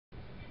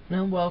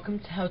Hello and welcome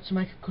to how to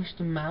make a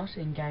custom mouse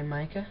in Game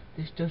Maker.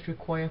 This does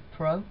require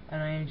Pro,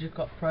 and I only just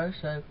got Pro,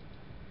 so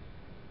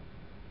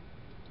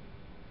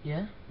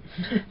yeah,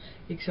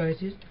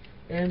 excited.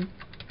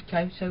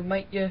 Okay, so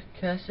make your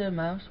cursor,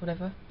 mouse,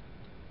 whatever.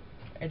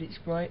 Edit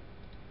sprite.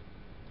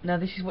 Now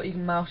this is what your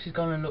mouse is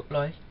gonna look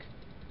like.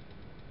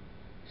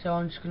 So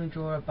I'm just gonna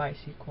draw a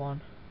basic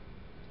one,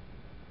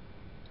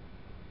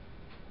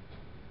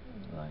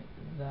 like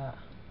that.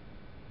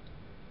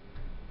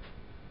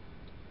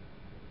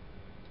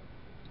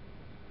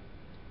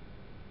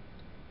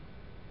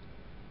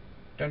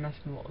 Don't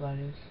ask me what that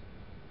is.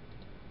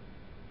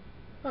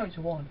 Oh, it's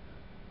a 1.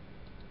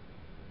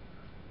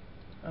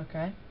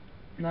 Okay.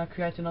 Now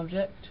create an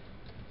object.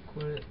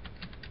 Call it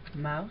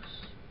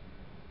mouse.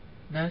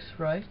 No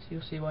sprite.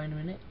 You'll see why in a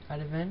minute. Add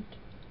event.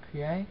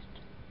 Create.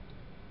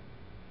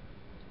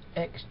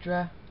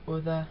 Extra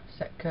other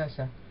set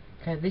cursor.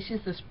 Okay, this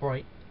is the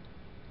sprite.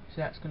 So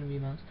that's going to be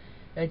mouse.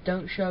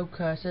 Don't show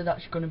cursor.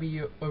 That's going to be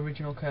your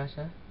original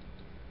cursor.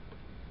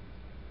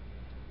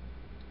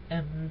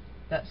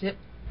 That's it.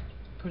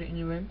 Put it in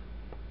your room.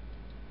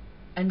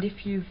 And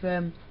if you've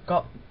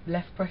got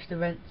left pressed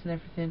events and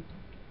everything,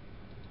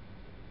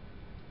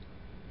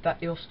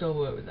 that you'll still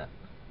work with that.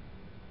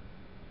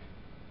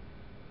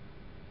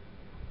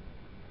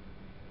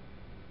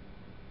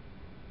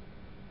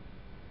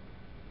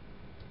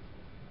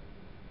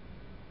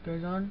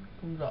 Goes on,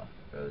 comes off.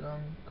 Goes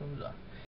on, comes off.